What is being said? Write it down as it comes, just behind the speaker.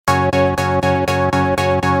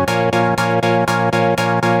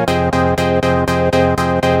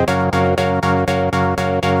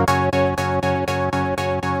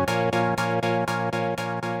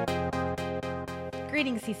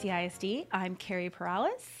Christi ISD. I'm Cary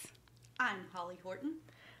Perales. I'm Holli Horton.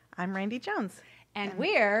 I'm Randi Jones. And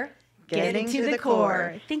we're Getting to the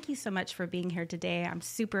core. Thank you so much for being here today. I'm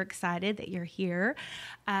super excited that you're here.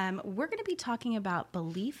 We're going to be talking about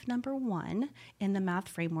belief number 1 in the math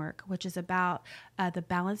framework, which is about the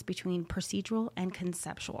balance between procedural and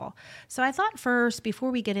conceptual. So I thought first, before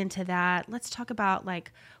we get into that, let's talk about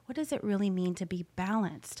what does it really mean to be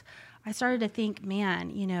balanced? I started to think,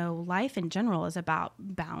 life in general is about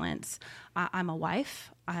balance. I'm a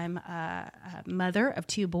wife. I'm a mother of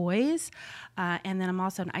 2 boys. And then I'm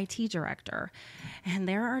also an IT director. And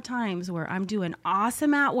there are times where I'm doing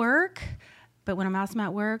awesome at work, but when I'm awesome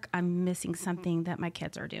at work, I'm missing something that my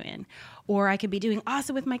kids are doing. Or I could be doing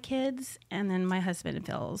awesome with my kids, and then my husband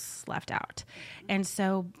feels left out. And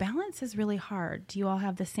so balance is really hard. Do you all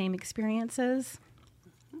have the same experiences?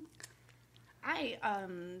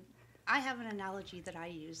 I have an analogy that I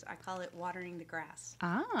use. I call it watering the grass.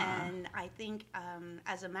 And I think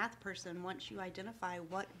as a math person, once you identify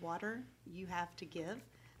what water you have to give,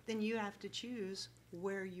 then you have to choose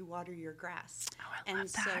where you water your grass. I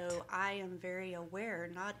love that. So I am very aware,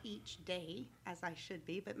 not each day as I should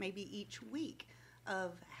be, but maybe each week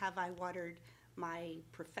of have I watered my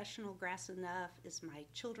professional grass enough? Is my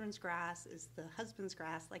children's grass? Is the husband's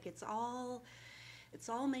grass? It's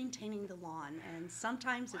all maintaining the lawn, and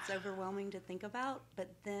sometimes it's overwhelming to think about, but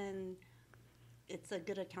then it's a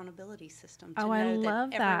good accountability system to know I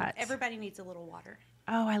love that. Everybody needs a little water.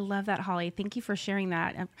 Oh, I love that, Holly. Thank you for sharing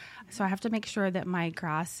that. So I have to make sure that my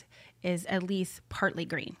grass is at least partly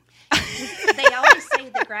green. They always say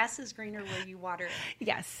the grass is greener where you water it.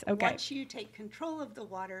 Yes, okay. Once you take control of the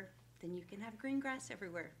water, then you can have green grass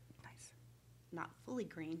everywhere. Not fully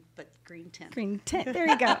green, but green tint. Green tint. There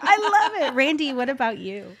you go. I love it. Randi, what about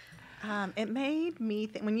you? It made me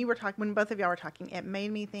think, when both of y'all were talking, it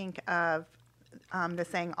made me think of the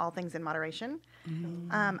saying, all things in moderation.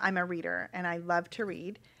 I'm a reader, and I love to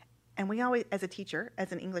read. And we always, as a teacher,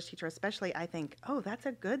 as an English teacher especially, I think, oh, that's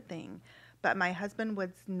a good thing. But my husband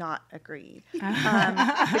would not agree.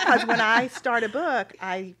 Because when I start a book,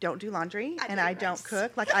 I don't do laundry, and I don't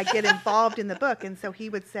cook. I get involved in the book. And so he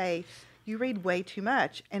would say, you read way too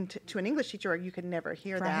much. And to an English teacher, you could never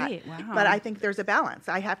hear that. Wow. But I think there's a balance.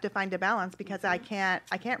 I have to find a balance because I can't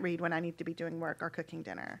read when I need to be doing work or cooking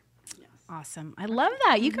dinner. Yes. Awesome. I love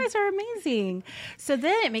that. You guys are amazing. So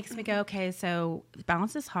then it makes me go, okay, so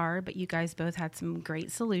balance is hard, but you guys both had some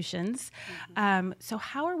great solutions. So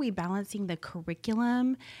how are we balancing the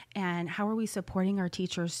curriculum, and how are we supporting our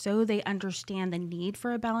teachers so they understand the need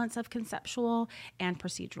for a balance of conceptual and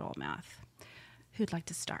procedural math? Who'd like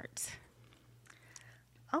to start?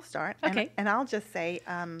 I'll start. Okay. And I'll just say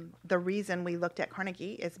the reason we looked at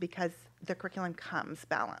Carnegie is because the curriculum comes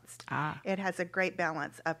balanced. It has a great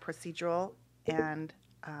balance of procedural and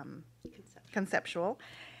conceptual.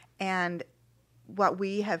 And what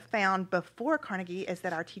we have found before Carnegie is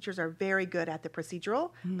that our teachers are very good at the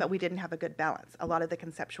procedural, but we didn't have a good balance. A lot of the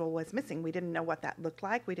conceptual was missing. We didn't know what that looked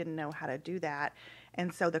like. We didn't know how to do that.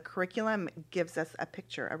 And so the curriculum gives us a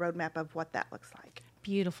picture, a roadmap of what that looks like.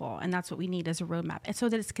 Beautiful. And that's what we need as a roadmap. And so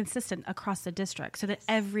that it's consistent across the district, so that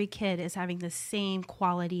every kid is having the same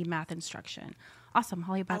quality math instruction. Awesome.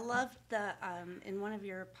 Holly, I loved the, in one of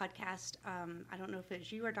your podcasts, I don't know if it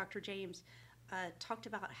was you or Dr. James, talked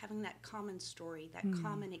about having that common story, that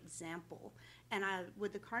common example. And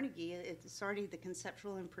with the Carnegie, it's already the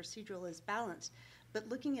conceptual and procedural is balanced. But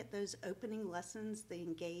looking at those opening lessons, the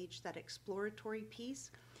engage, that exploratory piece,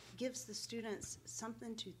 gives the students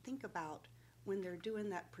something to think about when they're doing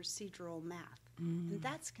that procedural math. And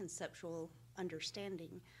that's conceptual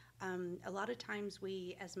understanding. A lot of times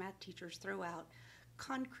we, as math teachers, throw out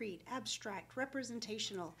concrete, abstract,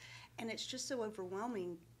 representational, and it's just so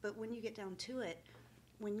overwhelming. But when you get down to it,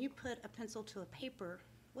 when you put a pencil to a paper,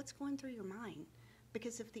 what's going through your mind?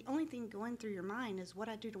 Because if the only thing going through your mind is what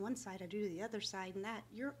I do to one side, I do to the other side, and that,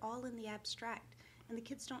 you're all in the abstract. And the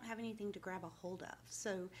kids don't have anything to grab a hold of.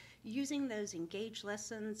 So using those engaged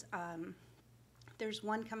lessons, there's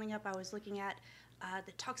one coming up I was looking at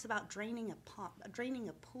that talks about draining a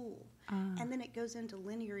pool. And then it goes into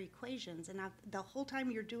linear equations. And the whole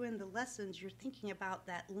time you're doing the lessons, you're thinking about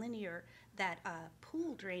that linear, that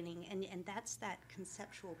pool draining. And that's that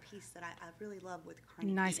conceptual piece that I really love with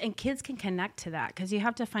Carnegie. Nice. And kids can connect to that because you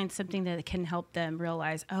have to find something that can help them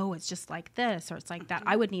realize, oh, it's just like this or it's like that.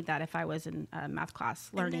 I would need that if I was in a math class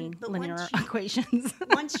learning linear equations.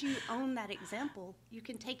 Once you own that example, you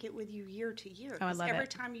can take it with you year to year. Oh, I love every it.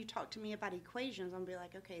 time you talk to me about equations, I'm going to be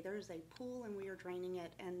like, okay, there's a pool and we are draining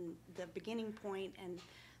it and the beginning point. And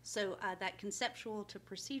so that conceptual to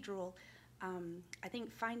procedural, I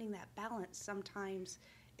think finding that balance sometimes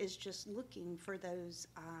is just looking for those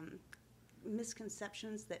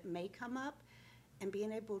misconceptions that may come up and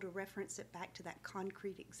being able to reference it back to that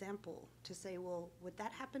concrete example to say, well, would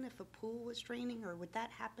that happen if a pool was draining, or would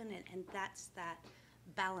that happen? And that's that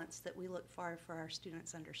balance that we look for our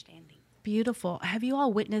students' understanding. Beautiful. Have you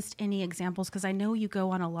all witnessed any examples? Because I know you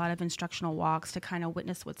go on a lot of instructional walks to kind of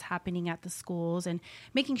witness what's happening at the schools and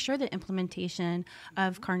making sure that implementation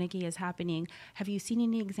of Carnegie is happening. Have you seen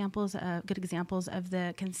any examples, good examples of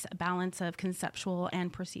the balance of conceptual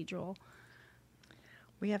and procedural?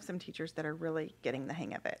 We have some teachers that are really getting the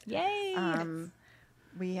hang of it. Yay!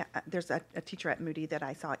 There's a teacher at Moody that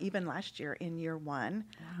I saw even last year in year 1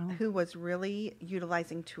 who was really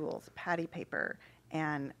utilizing tools, patty paper,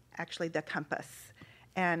 and actually the compass,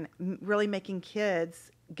 and really making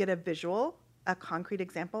kids get a visual, a concrete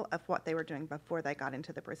example of what they were doing before they got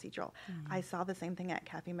into the procedural. I saw the same thing at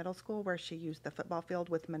Caffey Middle School, where she used the football field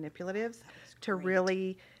with manipulatives to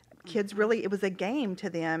really, kids really, it was a game to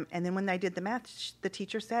them. And then when they did the math, the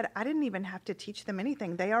teacher said, I didn't even have to teach them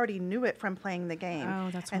anything. They already knew it from playing the game.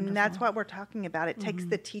 Oh, that's and wonderful. that's what we're talking about. It takes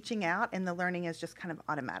the teaching out, and the learning is just kind of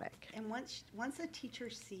automatic. And once a teacher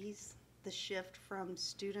sees the shift from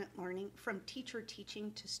student learning, from teacher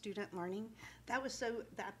teaching to student learning, I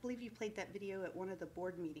believe you played that video at one of the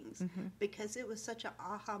board meetings, because it was such an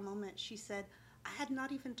aha moment. She said, I had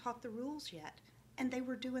not even taught the rules yet, and they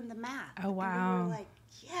were doing the math. Oh, wow. And we were like,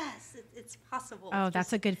 yes, it's possible. Oh,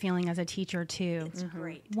 that's a good feeling as a teacher, too. It's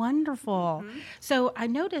great. Wonderful. So I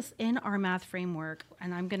noticed in our math framework,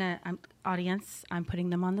 and audience, I'm putting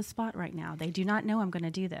them on the spot right now. They do not know I'm going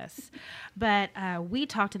to do this. But we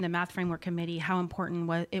talked in the math framework committee how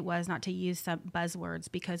important it was not to use some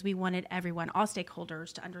buzzwords, because we wanted everyone, all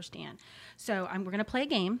stakeholders, to understand. So we're going to play a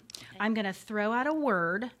game. Okay. I'm going to throw out a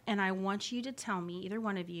word, and I want you to tell me, either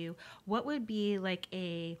one of you, what would be like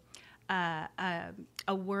a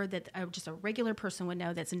word that just a regular person would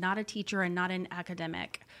know, that's not a teacher and not an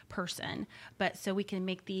academic person, but so we can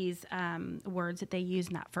make these words that they use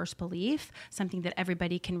in that first belief something that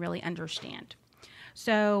everybody can really understand.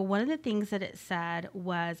 So one of the things that it said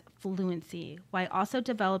was fluency, while also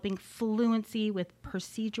developing fluency with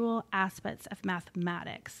procedural aspects of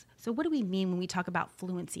mathematics. So what do we mean when we talk about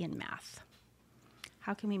fluency in math?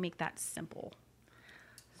 How can we make that simple?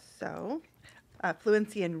 So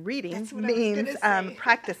fluency in reading means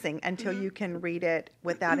practicing until you can read it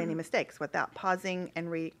without any mistakes, without pausing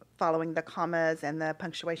and following the commas and the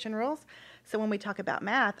punctuation rules. So when we talk about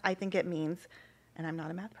math, I think it means, and I'm not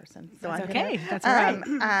a math person, so that's I'm okay. Gonna, that's all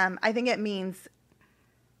right. I think it means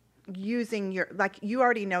using you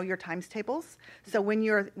already know your times tables. So when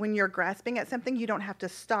you're grasping at something, you don't have to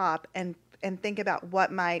stop and think about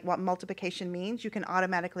what multiplication means. You can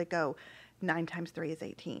automatically go, 9 times 3 is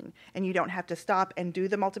 18. And you don't have to stop and do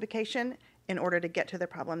the multiplication in order to get to the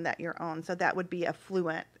problem that you're on. So that would be a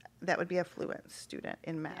fluent student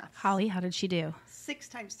in math. Holly, how did she do? 6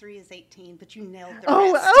 times 3 is 18, but you nailed the rest.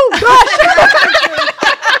 Oh gosh.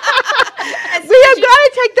 We have got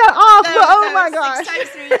to take that off. My gosh.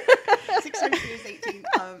 6 times 3 is 18.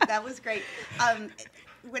 That was great.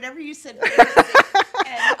 Whenever you said fluency,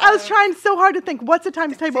 I was trying so hard to think, what's a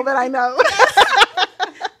times table that I know?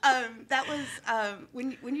 That was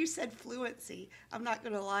when you said fluency. I'm not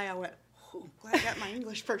going to lie. I went, oh, glad I got my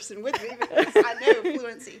English person with me, because I know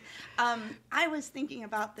fluency. I was thinking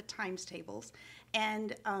about the times tables,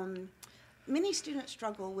 and many students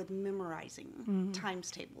struggle with memorizing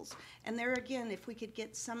times tables. And there again, if we could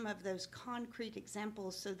get some of those concrete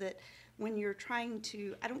examples, so that when you're trying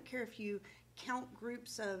to, I don't care if you count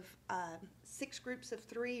groups of 6 groups of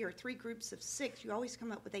 3 or 3 groups of 6, you always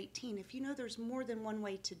come up with 18. If you know there's more than one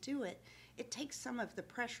way to do it, it takes some of the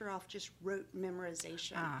pressure off just rote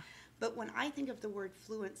memorization. But when I think of the word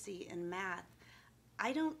fluency in math,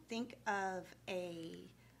 I don't think of a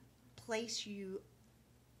place you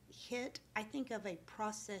hit. I think of a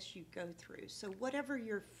process you go through. So whatever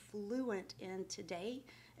you're fluent in today,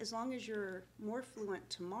 as long as you're more fluent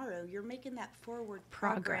tomorrow, you're making that forward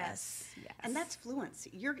progress. Yes. And that's fluency.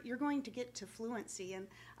 You're going to get to fluency. And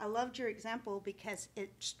I loved your example, because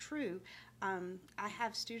it's true. I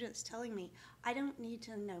have students telling me, I don't need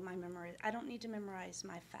to know my memory. I don't need to memorize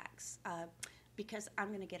my facts because I'm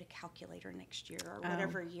going to get a calculator next year or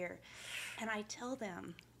whatever year. And I tell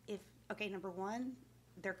them, number one,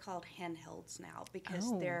 they're called handhelds now,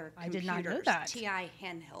 because they're computers. I did not know that. TI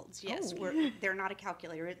handhelds. Yes, they're not a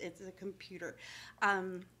calculator. It's a computer.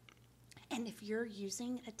 And if you're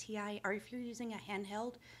using a TI, or if you're using a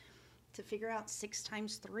handheld to figure out 6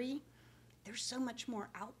 times 3, there's so much more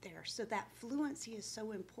out there. So that fluency is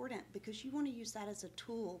so important, because you want to use that as a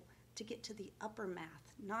tool to get to the upper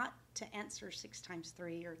math, not to answer 6 times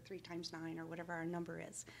 3 or 3 times 9 or whatever our number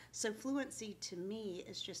is. So fluency to me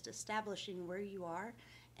is just establishing where you are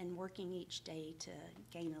and working each day to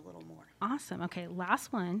gain a little more. Awesome. Okay,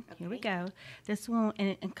 last one. Okay. Here we go. This one, and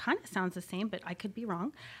it kind of sounds the same, but I could be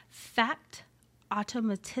wrong. Fact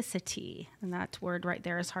automaticity, and that word right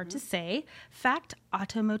there is hard to say. Fact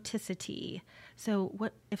automaticity. So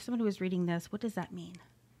what if somebody was reading this, what does that mean?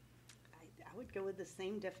 I would go with the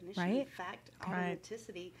same definition, Right? fact Right.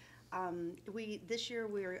 automaticity. This year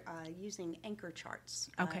we're using anchor charts.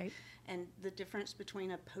 Okay. And the difference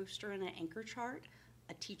between a poster and an anchor chart,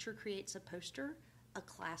 a teacher creates a poster, a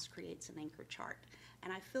class creates an anchor chart.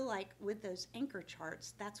 And I feel like with those anchor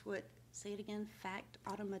charts, that's what, say it again, fact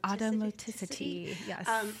Automaticity, yes.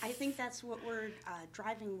 I think that's what we're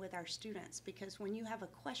driving with our students, because when you have a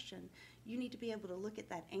question, you need to be able to look at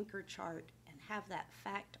that anchor chart and have that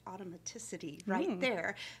fact automaticity right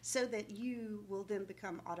there, so that you will then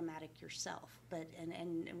become automatic yourself. But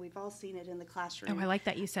and we've all seen it in the classroom. Oh, I like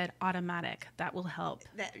that you said automatic. That will help.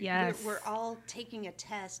 That Yes. we're all taking a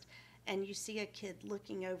test, and you see a kid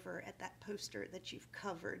looking over at that poster that you've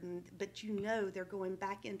covered, but you know they're going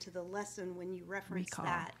back into the lesson when you reference Recall.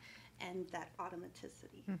 that and that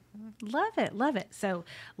automaticity. Love it, love it. So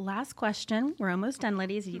last question. We're almost done,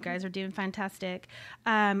 ladies. You guys are doing fantastic.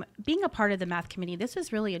 Being a part of the math committee, this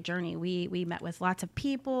was really a journey. We met with lots of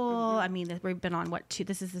people. I mean, we've been on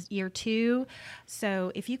this is year 2.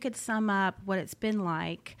 So if you could sum up what it's been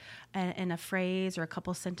like in a phrase or a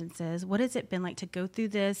couple sentences, what has it been like to go through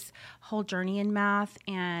this whole journey in math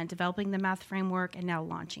and developing the math framework and now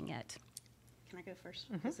launching it? Can I go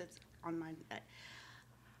first? Because it's on my...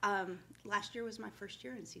 last year was my first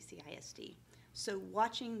year in CCISD. So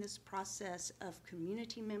watching this process of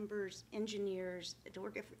community members, engineers,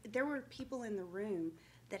 there were people in the room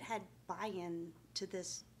that had buy-in to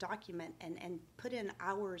this document and put in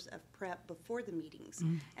hours of prep before the meetings.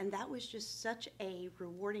 And that was just such a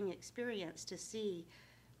rewarding experience to see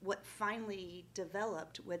what finally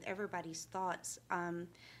developed with everybody's thoughts.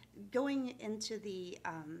 Going into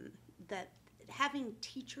that having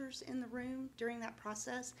teachers in the room during that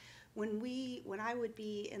process, when I would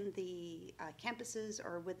be in the campuses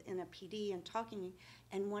or within a PD and talking,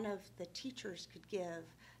 and one of the teachers could give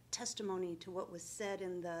testimony to what was said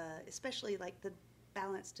especially like the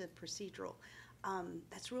balance to procedural,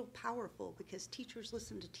 that's real powerful, because teachers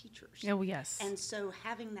listen to teachers. Oh, yes. And so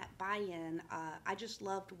having that buy-in, I just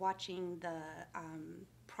loved watching the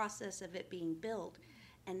process of it being built,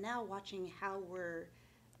 and now watching how we're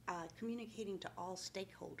communicating to all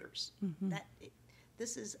stakeholders.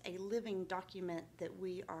 This is a living document that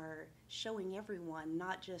we are showing everyone,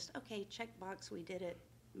 not just, okay, checkbox, we did it,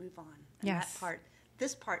 move on. And Yes. that part,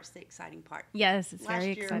 this part's the exciting part. Yes, it's Last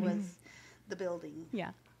very year exciting. was the building.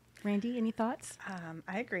 Yeah. Randy, any thoughts?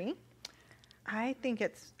 I agree. I think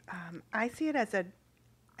it's, I see it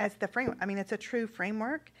as the framework. I mean, it's a true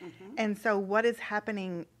framework. And so what is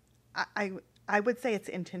happening, I would say it's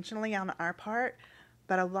intentionally on our part,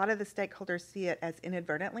 but a lot of the stakeholders see it as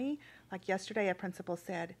inadvertently. Like yesterday, a principal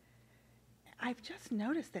said, I've just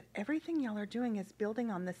noticed that everything y'all are doing is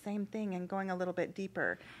building on the same thing and going a little bit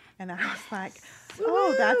deeper. And I was like,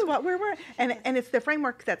 oh, that's what we're and it's the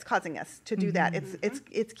framework that's causing us to do that.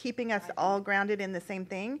 It's keeping us all grounded in the same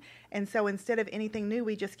thing. And so instead of anything new,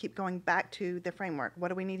 we just keep going back to the framework. What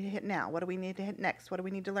do we need to hit now? What do we need to hit next? What do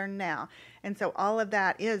we need to learn now? And so all of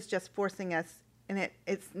that is just forcing us, and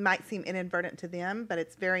it might seem inadvertent to them, but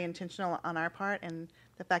it's very intentional on our part. And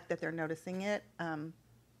the fact that they're noticing it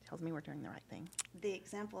tells me we're doing the right thing. The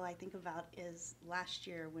example I think about is last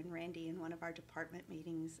year when Randi in one of our department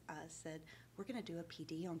meetings said, we're going to do a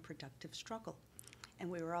PD on productive struggle. And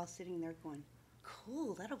we were all sitting there going,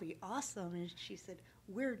 cool, that'll be awesome. And she said,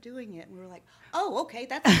 we're doing it. And we were like, oh, okay,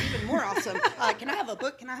 that's even more awesome. Can I have a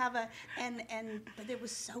book? Can I have but it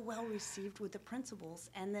was so well received with the principals.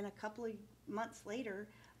 And then a couple of months later,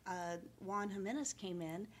 Juan Jimenez came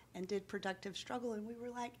in and did productive struggle. And we were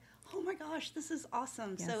like, oh my gosh, this is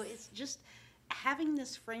awesome. Yes. So it's just having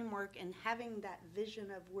this framework and having that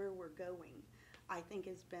vision of where we're going, I think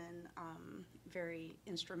has been very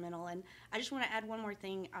instrumental. And I just want to add one more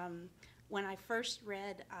thing. When I first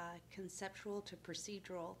read Conceptual to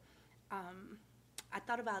Procedural, I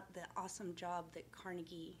thought about the awesome job that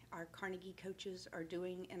our Carnegie coaches are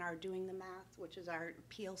doing in our Doing the Math, which is our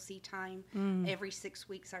PLC time. Every 6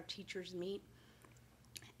 weeks our teachers meet.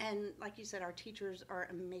 And like you said, our teachers are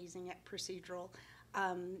amazing at procedural.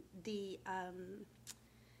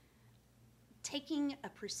 Taking a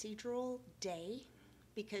procedural day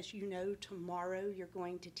because you know tomorrow you're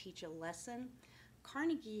going to teach a lesson,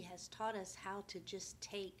 Carnegie has taught us how to just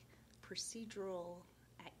take procedural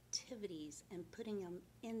activities and putting them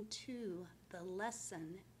into the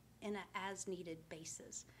lesson in an as-needed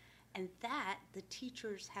basis. And that the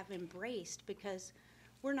teachers have embraced, because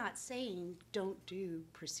we're not saying don't do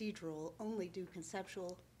procedural, only do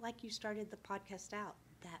conceptual, like you started the podcast out,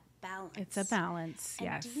 that balance. It's a balance, and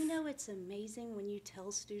yes. do you know it's amazing when you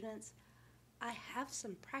tell students, I have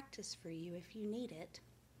some practice for you if you need it.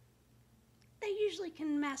 They usually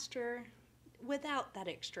can master without that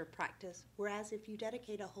extra practice, whereas if you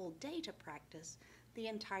dedicate a whole day to practice, the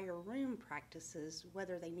entire room practices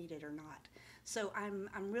whether they need it or not. So I'm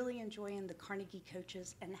really enjoying the Carnegie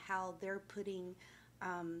coaches and how they're putting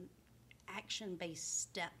action-based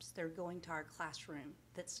steps. They're going to our classroom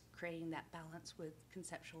that's creating that balance with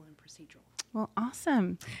conceptual and procedural. Well,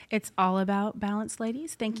 awesome. It's all about balance,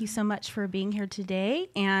 ladies. Thank you so much for being here today.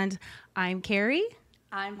 And I'm Cary.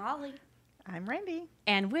 I'm Holli. I'm Randi.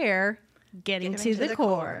 And we're getting to the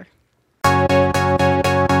core.